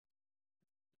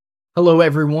Hello,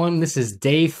 everyone. This is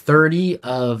day 30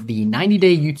 of the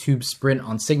 90-day YouTube sprint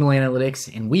on Signal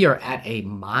Analytics, and we are at a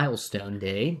milestone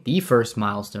day, the first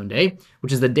milestone day,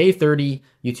 which is the day 30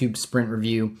 YouTube sprint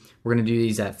review. We're going to do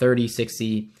these at 30,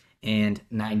 60, and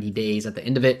 90 days at the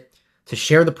end of it to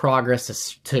share the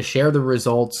progress, to share the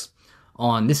results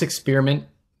on this experiment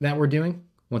that we're doing.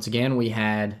 Once again, we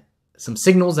had some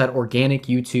signals that organic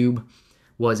YouTube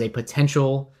was a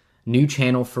potential new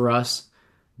channel for us,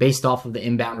 based off of the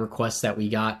inbound requests that we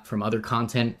got from other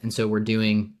content. And so we're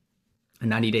doing a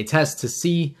 90-day test to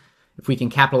see if we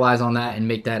can capitalize on that and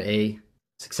make that a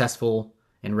successful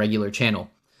and regular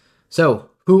channel. So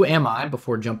who am I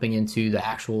before jumping into the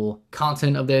actual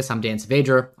content of this? I'm Dan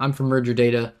Saavedra. I'm from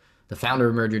MergeYourData, the founder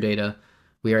of MergeYourData.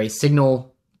 We are a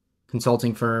signal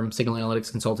consulting firm, signal analytics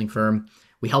consulting firm.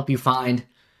 We help you find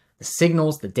the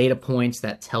signals, the data points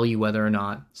that tell you whether or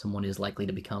not someone is likely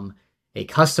to become a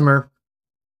customer.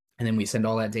 And then we send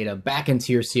all that data back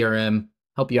into your CRM,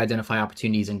 help you identify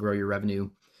opportunities and grow your revenue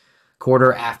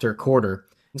quarter after quarter.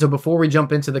 And so before we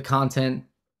jump into the content,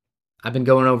 I've been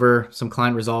going over some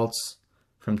client results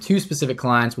from 2 specific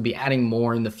clients. We'll be adding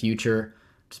more in the future.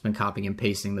 Just been copying and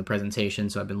pasting the presentation,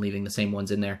 so I've been leaving the same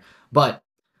ones in there. But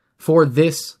for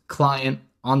this client,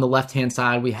 on the left-hand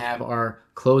side, we have our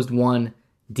closed won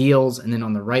deals. And then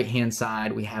on the right-hand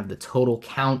side, we have the total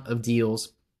count of deals.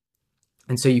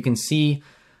 And so you can see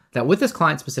that with this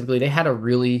client specifically, they had a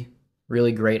really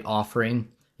great offering.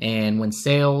 And when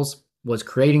sales was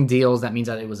creating deals, that means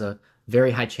that it was a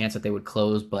very high chance that they would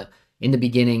close. But in the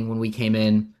beginning, when we came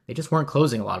in, they just weren't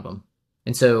closing a lot of them.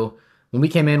 And so when we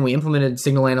came in, we implemented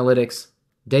Signal Analytics.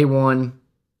 Day 1,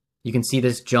 you can see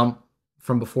this jump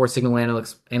from before Signal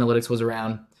Analytics was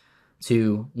around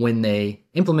to when they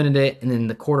implemented it. And then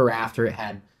the quarter after, it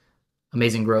had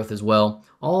amazing growth as well,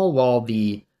 all while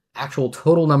the actual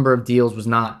total number of deals was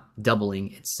not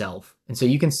doubling itself. And so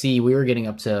you can see we were getting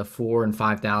up to 4,000 and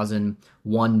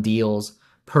 5,001 deals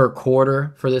per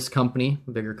quarter for this company,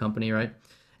 a bigger company, right?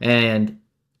 And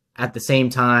at the same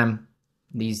time,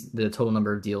 the total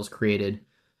number of deals created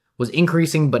was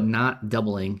increasing, but not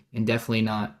doubling, and definitely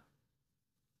not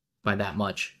by that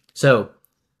much. So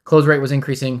close rate was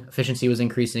increasing, efficiency was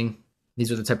increasing.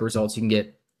 These are the type of results you can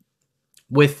get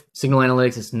with Signal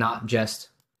Analytics. It's not just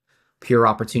pure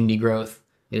opportunity growth.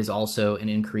 It is also an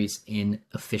increase in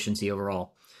efficiency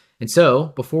overall. And so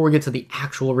before we get to the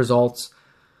actual results,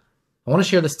 I want to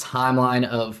share this timeline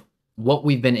of what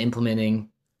we've been implementing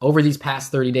over these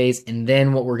past 30 days and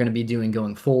then what we're going to be doing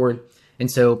going forward. And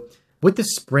so with the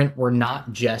sprint, we're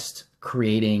not just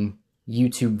creating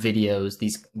YouTube videos,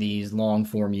 these long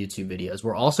form YouTube videos.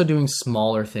 We're also doing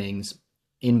smaller things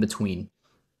in between.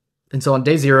 And so on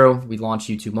day 0, we launched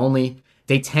YouTube only.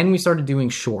 Day 10, we started doing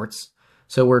shorts.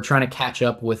 So we're trying to catch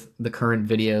up with the current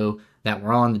video that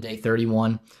we're on, the day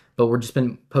 31, but we're just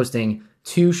been posting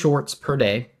 2 shorts per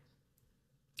day.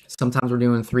 Sometimes we're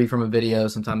doing 3 from a video,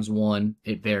 sometimes 1,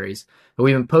 it varies. But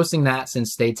we've been posting that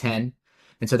since day 10.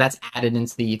 And so that's added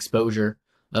into the exposure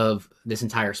of this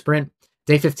entire sprint.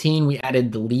 Day 15, we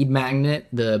added the lead magnet,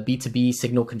 the B2B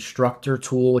signal constructor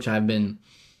tool, which I've been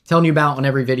telling you about on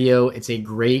every video. It's a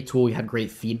great tool. We had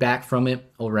great feedback from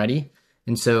it already.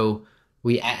 And so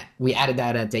we added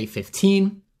that at day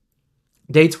 15.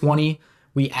 Day 20,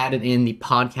 we added in the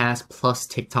podcast plus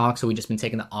TikTok. So we've just been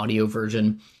taking the audio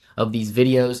version of these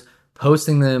videos,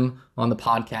 posting them on the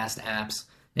podcast apps.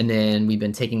 And then we've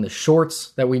been taking the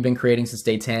shorts that we've been creating since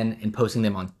day 10 and posting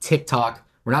them on TikTok.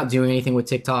 We're not doing anything with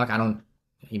TikTok. I don't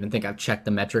even think I've checked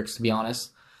the metrics, to be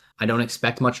honest. I don't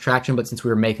expect much traction, but since we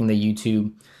were making the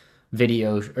YouTube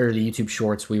videos or the YouTube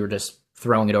shorts, we were just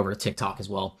throwing it over to TikTok as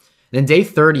well. Then day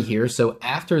 30 here, so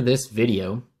after this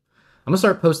video, I'm going to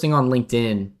start posting on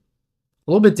LinkedIn a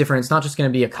little bit different. It's not just going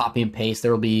to be a copy and paste.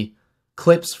 There will be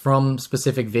clips from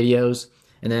specific videos,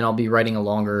 and then I'll be writing a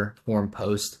longer form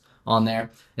post on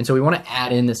there. And so we want to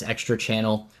add in this extra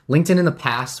channel. LinkedIn in the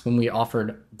past, when we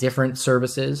offered different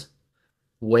services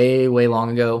way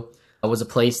long ago, was a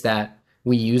place that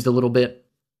we used a little bit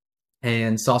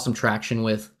and saw some traction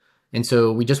with. And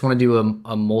so we just want to do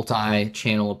a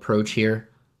multi-channel approach here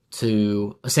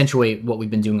to accentuate what we've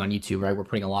been doing on YouTube, right? We're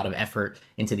putting a lot of effort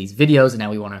into these videos, and now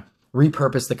we want to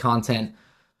repurpose the content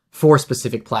for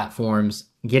specific platforms,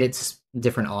 get it to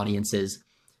different audiences.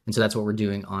 And so that's what we're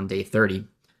doing on day 30.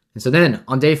 And so then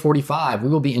on day 45, we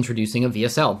will be introducing a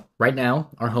VSL. Right now,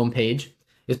 our homepage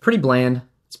is pretty bland.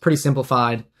 It's pretty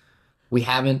simplified. We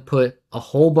haven't put a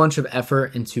whole bunch of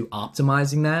effort into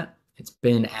optimizing that. It's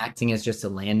been acting as just a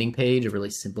landing page, a really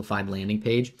simplified landing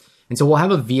page. And so we'll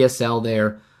have a VSL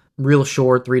there, real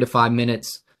short, 3 to 5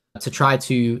 minutes, to try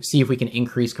to see if we can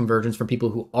increase conversions from people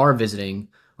who are visiting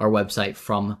our website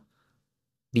from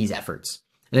these efforts.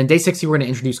 And then day 60, we're going to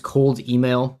introduce cold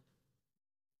email.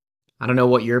 I don't know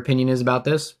what your opinion is about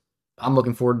this. I'm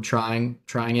looking forward to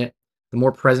trying it. The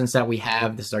more presence that we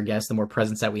have, this is our guest, the more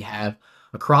presence that we have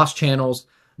across channels,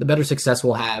 the better success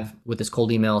we'll have with this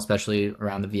cold email, especially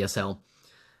around the VSL.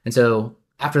 And so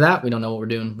after that, we don't know what we're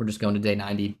doing. We're just going to day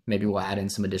 90. Maybe we'll add in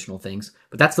some additional things.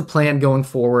 But that's the plan going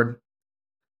forward.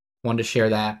 Wanted to share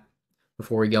that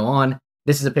before we go on.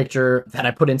 This is a picture that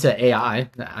I put into AI.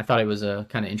 I thought it was a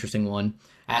kind of interesting one,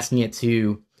 asking it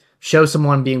to show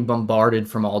someone being bombarded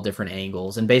from all different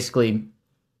angles. And basically,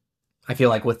 I feel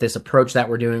like with this approach that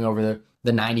we're doing over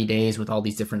the 90 days with all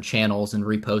these different channels and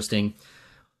reposting,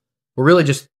 we're really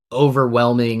just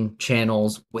overwhelming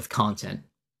channels with content,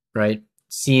 right?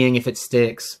 Seeing if it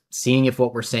sticks, seeing if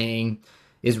what we're saying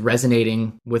is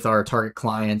resonating with our target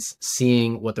clients,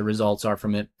 seeing what the results are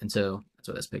from it. And so that's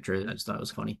what this picture is. I just thought it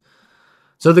was funny.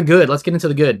 So the good, let's get into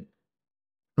the good.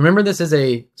 Remember, this is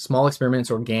a small experiment.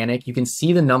 It's organic. You can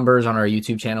see the numbers on our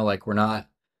YouTube channel. Like, we're not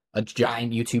a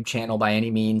giant YouTube channel by any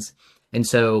means. And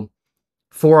so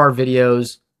for our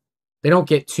videos, they don't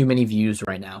get too many views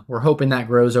right now. We're hoping that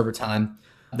grows over time.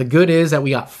 The good is that we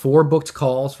got 4 booked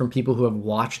calls from people who have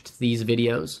watched these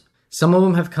videos. Some of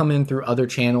them have come in through other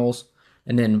channels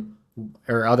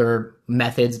or other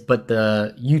methods, but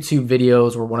the YouTube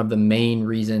videos were one of the main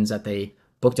reasons that they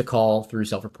booked a call through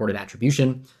self-reported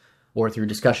attribution or through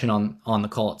discussion on the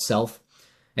call itself.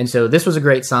 And so this was a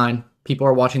great sign. People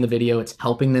are watching the video. It's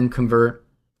helping them convert.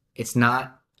 It's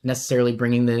not necessarily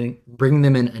bringing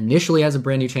them in initially as a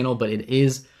brand new channel, but it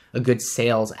is a good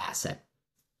sales asset.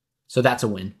 So that's a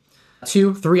win.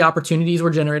 3 opportunities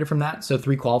were generated from that. So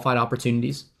 3 qualified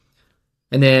opportunities.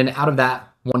 And then out of that,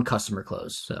 1 customer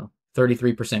close. So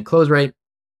 33% close rate.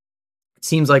 It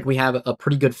seems like we have a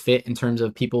pretty good fit in terms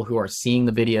of people who are seeing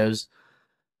the videos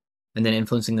and then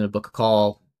influencing them to book a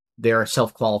call. They're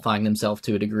self-qualifying themselves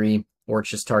to a degree, or it's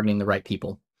just targeting the right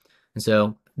people. And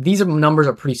so these numbers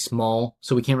are pretty small,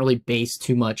 so we can't really base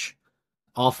too much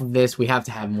off of this. We have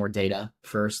to have more data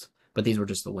first, but these were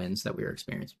just the wins that we were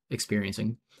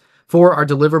experiencing. For our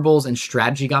deliverables and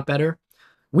strategy got better.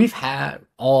 We've had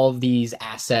all of these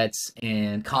assets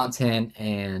and content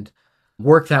and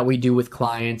work that we do with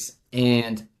clients.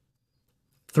 And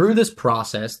through this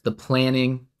process, the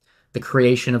planning, the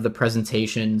creation of the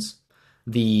presentations,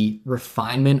 the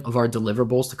refinement of our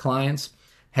deliverables to clients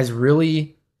has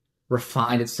really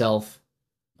refined itself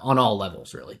on all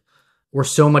levels, really. We're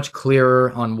so much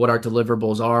clearer on what our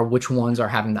deliverables are, which ones are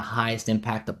having the highest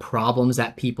impact, the problems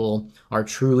that people are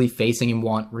truly facing and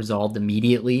want resolved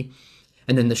immediately.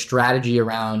 And then the strategy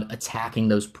around attacking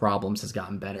those problems has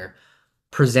gotten better.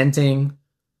 Presenting,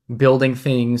 building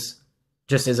things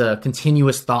just as a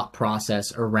continuous thought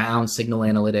process around signal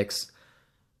analytics,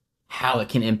 how it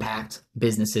can impact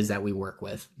businesses that we work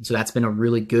with. So that's been a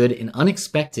really good and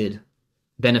unexpected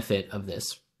benefit of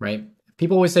this, right?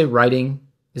 People always say writing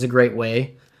is a great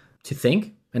way to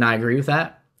think, and I agree with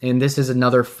that. And this is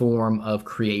another form of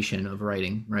creation of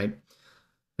writing, right?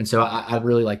 And so I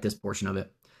really like this portion of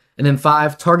it. And then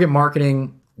 5, target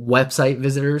marketing website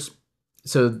visitors.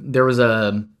 So there was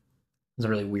a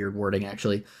really weird wording,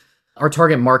 actually. Our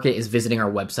target market is visiting our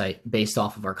website based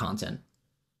off of our content.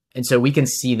 And so we can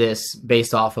see this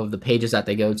based off of the pages that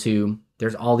they go to.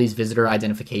 There's all these visitor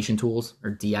identification tools,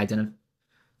 or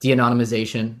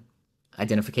de-anonymization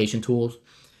identification tools.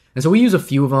 And so we use a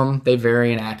few of them. They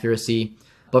vary in accuracy.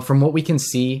 But from what we can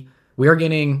see, we are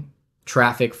getting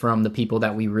traffic from the people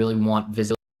that we really want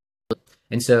visible.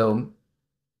 And so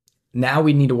now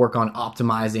we need to work on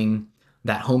optimizing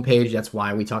that homepage. That's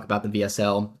why we talk about the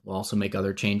VSL. We'll also make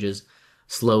other changes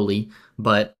slowly,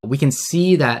 but we can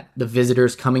see that the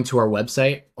visitors coming to our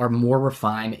website are more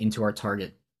refined into our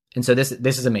target. And so this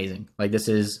is amazing. Like, this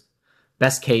is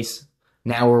best case.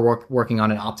 Now we're working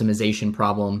on an optimization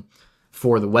problem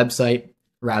for the website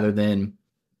rather than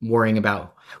worrying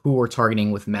about who we're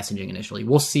targeting with messaging initially.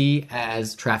 We'll see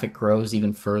as traffic grows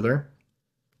even further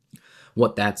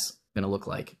what that's going to look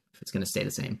like, if it's going to stay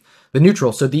the same. The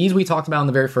neutral. So these we talked about in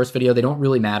the very first video. They don't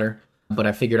really matter, but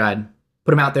I figured I'd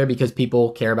put them out there because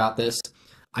people care about this.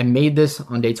 I made this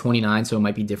on day 29, so it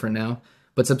might be different now.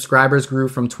 But subscribers grew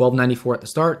from 1,294 at the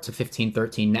start to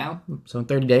 1,513 now. So in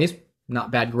 30 days,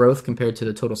 not bad growth compared to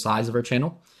the total size of our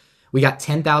channel. We got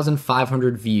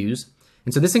 10,500 views.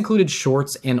 And so this included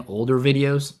shorts and older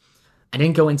videos. I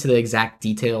didn't go into the exact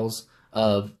details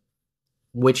of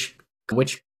which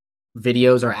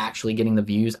videos are actually getting the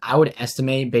views. I would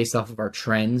estimate based off of our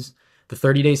trends, the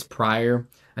 30 days prior,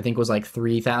 I think was like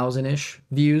 3,000-ish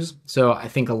views. So I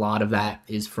think a lot of that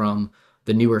is from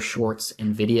the newer shorts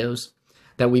and videos.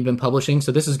 that we've been publishing.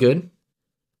 So this is good.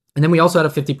 And then we also had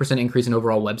a 50% increase in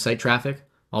overall website traffic,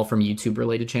 all from YouTube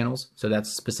related channels. So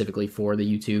that's specifically for the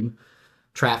YouTube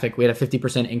traffic. We had a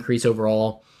 50% increase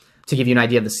overall. To give you an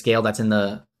idea of the scale, that's in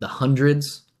the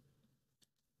hundreds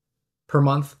per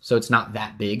month. So it's not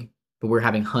that big, but we're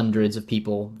having hundreds of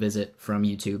people visit from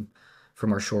YouTube,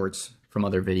 from our shorts, from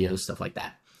other videos, stuff like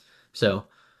that. So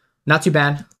not too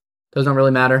bad. Those don't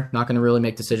really matter. Not going to really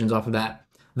make decisions off of that.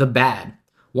 The bad,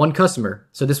 one customer.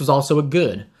 So this was also a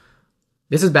good.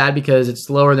 This is bad because it's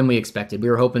lower than we expected. We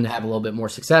were hoping to have a little bit more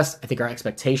success. I think our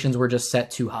expectations were just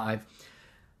set too high.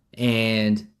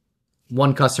 And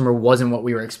one customer wasn't what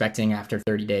we were expecting after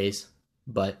 30 days.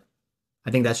 But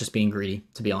I think that's just being greedy,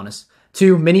 to be honest.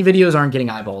 Two, many videos aren't getting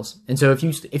eyeballs. And so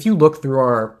if you look through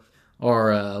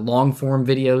our long form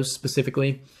videos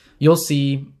specifically, you'll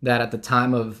see that at the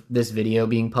time of this video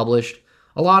being published,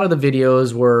 a lot of the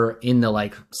videos were in the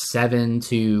like 7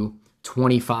 to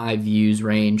 25 views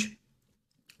range,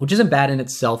 which isn't bad in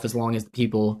itself as long as the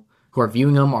people who are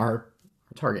viewing them are our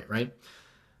target, right?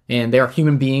 And they are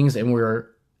human beings, and we're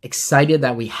excited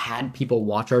that we had people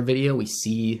watch our video. We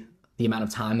see the amount of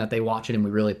time that they watch it, and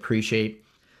we really appreciate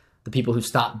the people who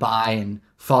stop by and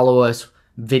follow us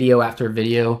video after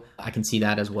video. I can see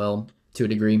that as well to a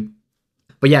degree.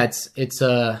 But yeah, it's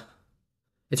our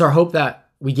hope that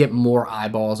we get more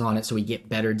eyeballs on it so we get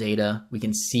better data. We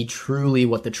can see truly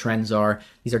what the trends are.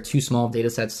 These are too small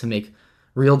data sets to make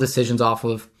real decisions off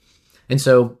of. And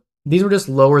so these were just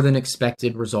lower than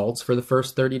expected results for the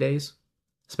first 30 days,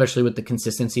 especially with the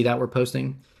consistency that we're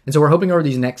posting. And so we're hoping over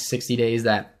these next 60 days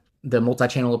that the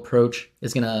multi-channel approach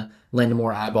is going to lend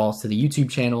more eyeballs to the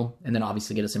YouTube channel, and then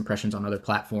obviously get us impressions on other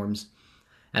platforms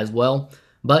as well.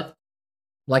 But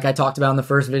like I talked about in the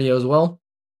first video as well,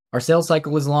 our sales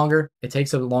cycle is longer. It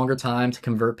takes a longer time to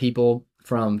convert people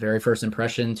from very first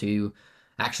impression to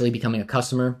actually becoming a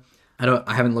customer.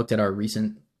 I haven't looked at our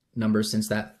recent numbers since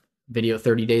that video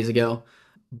 30 days ago,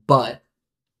 but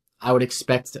I would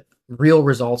expect real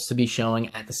results to be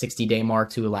showing at the 60-day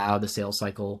mark to allow the sales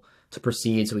cycle to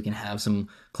proceed so we can have some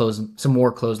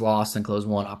more close loss and close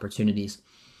won opportunities.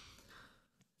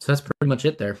 So that's pretty much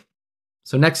it there.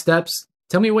 So next steps,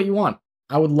 tell me what you want.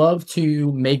 I would love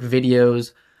to make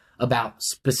videos about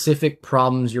specific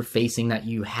problems you're facing that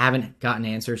you haven't gotten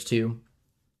answers to.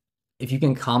 If you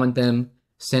can comment them,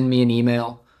 send me an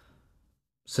email,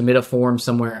 submit a form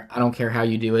somewhere. I don't care how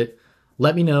you do it.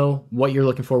 Let me know what you're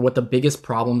looking for, what the biggest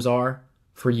problems are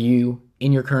for you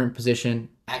in your current position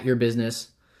at your business,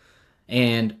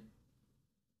 and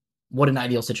what an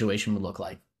ideal situation would look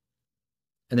like.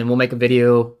 And then we'll make a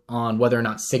video on whether or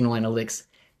not Signal Analytics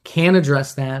can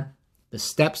address that, the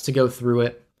steps to go through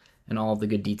it, and all of the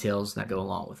good details that go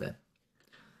along with it.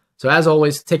 So as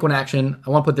always, take one action. I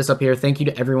want to put this up here. Thank you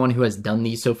to everyone who has done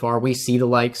these so far. We see the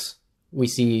likes. We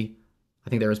see, I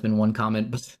think there has been one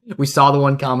comment, but we saw the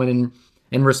one comment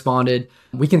and responded.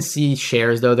 We can see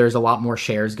shares though. There's a lot more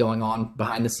shares going on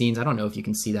behind the scenes. I don't know if you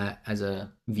can see that as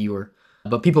a viewer,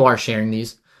 but people are sharing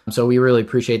these. So we really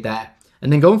appreciate that.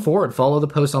 And then going forward, follow the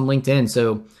post on LinkedIn.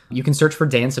 So you can search for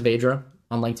Dan Saavedra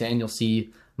on LinkedIn. You'll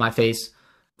see my face.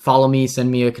 Follow me,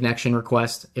 send me a connection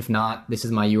request. If not, this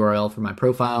is my URL for my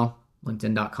profile,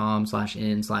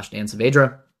 linkedin.com/in/Dan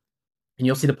Saavedra. And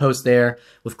you'll see the post there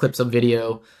with clips of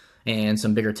video and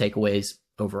some bigger takeaways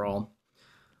overall.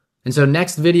 And so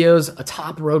next videos, a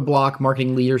top roadblock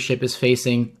marketing leadership is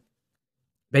facing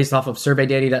based off of survey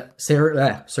data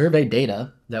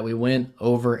that we went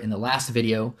over in the last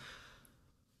video.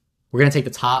 We're going to take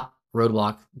the top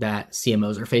roadblock that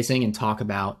CMOs are facing and talk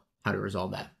about how to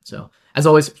resolve that. So as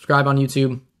always, subscribe on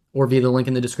YouTube or via the link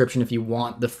in the description if you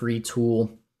want the free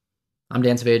tool. I'm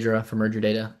Dan Saavedra from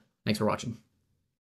MergeYourData. Thanks for watching.